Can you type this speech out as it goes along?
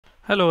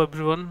Hello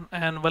everyone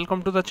and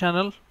welcome to the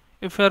channel.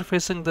 If you are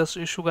facing this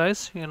issue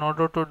guys, in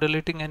order to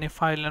deleting any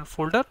file and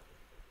folder,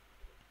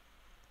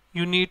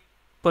 you need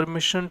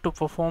permission to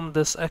perform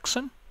this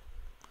action.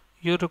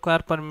 You require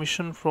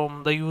permission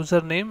from the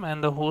username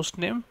and the host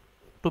name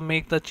to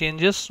make the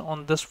changes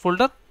on this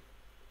folder.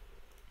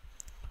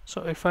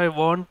 So if I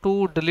want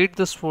to delete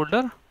this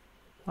folder,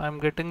 I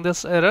am getting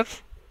this error.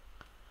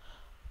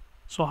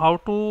 So how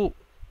to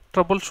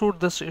troubleshoot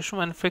this issue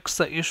and fix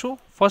the issue?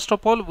 First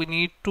of all, we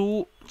need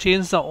to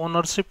change the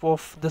ownership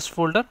of this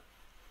folder.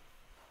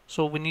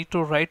 So we need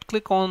to right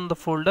click on the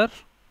folder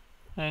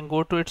and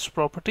go to its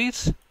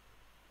properties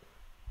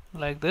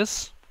like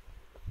this,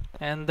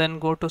 and then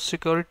go to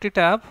security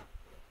tab,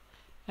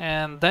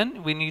 and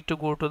then we need to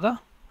go to the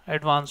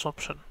advanced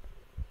option.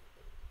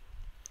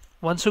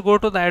 Once you go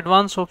to the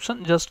advanced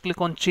option, just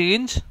click on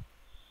change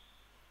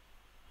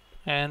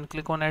and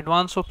click on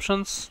advanced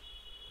options.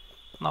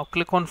 Now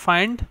click on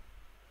find,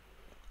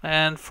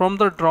 and from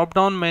the drop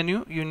down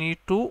menu you need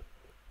to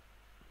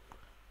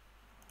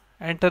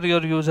enter your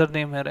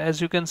username here.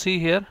 As you can see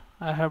here,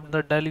 I have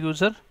the Dell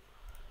user.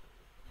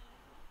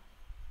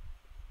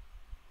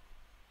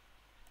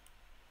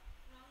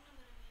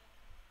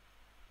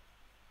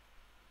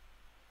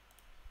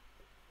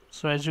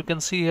 So as you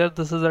can see here,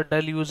 this is a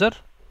Dell user.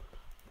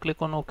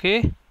 Click on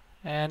OK,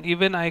 and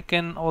even I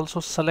can also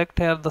select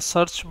here the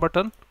search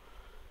button.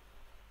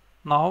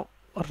 Now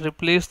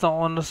replace the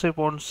ownership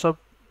on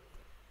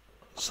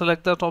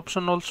select that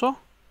option also,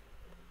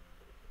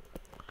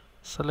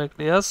 select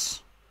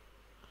yes,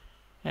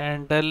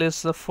 and Dell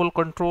is the full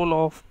control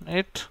of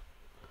it.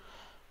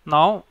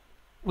 Now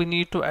we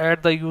need to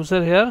add the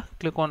user here.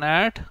 Click on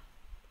add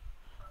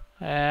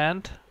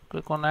and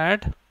click on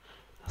add.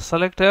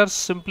 Select here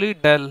simply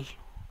Dell,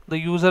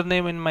 the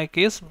username in my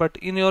case, but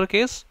in your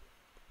case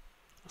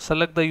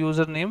select the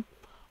username.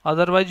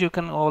 Otherwise you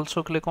can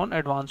also click on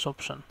advanced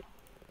option.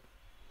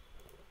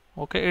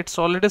 Okay, it's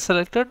already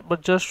selected,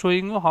 but just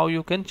showing you how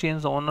you can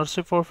change the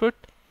ownership of it.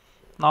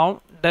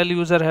 Now Dell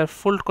user has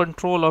full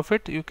control of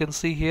it, you can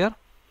see here.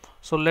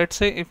 So let's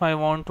say if I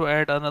want to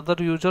add another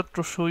user,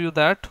 to show you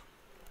that,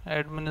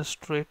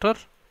 administrator.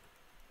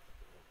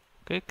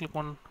 Okay, click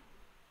on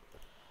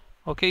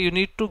OK. You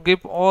need to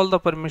give all the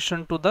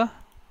permission to the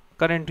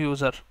current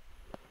user,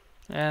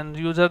 and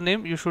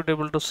username you should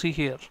able to see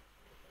here.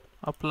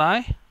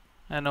 Apply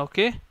and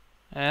OK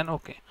and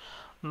OK.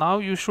 Now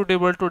you should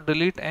able to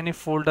delete any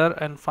folder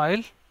and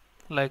file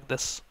like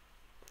this.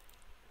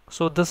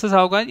 So this is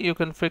how guys you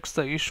can fix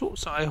the issue.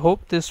 So I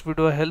hope this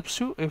video helps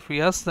you. If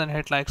yes, then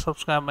hit like,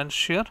 subscribe and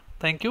share.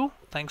 Thank you.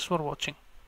 Thanks for watching.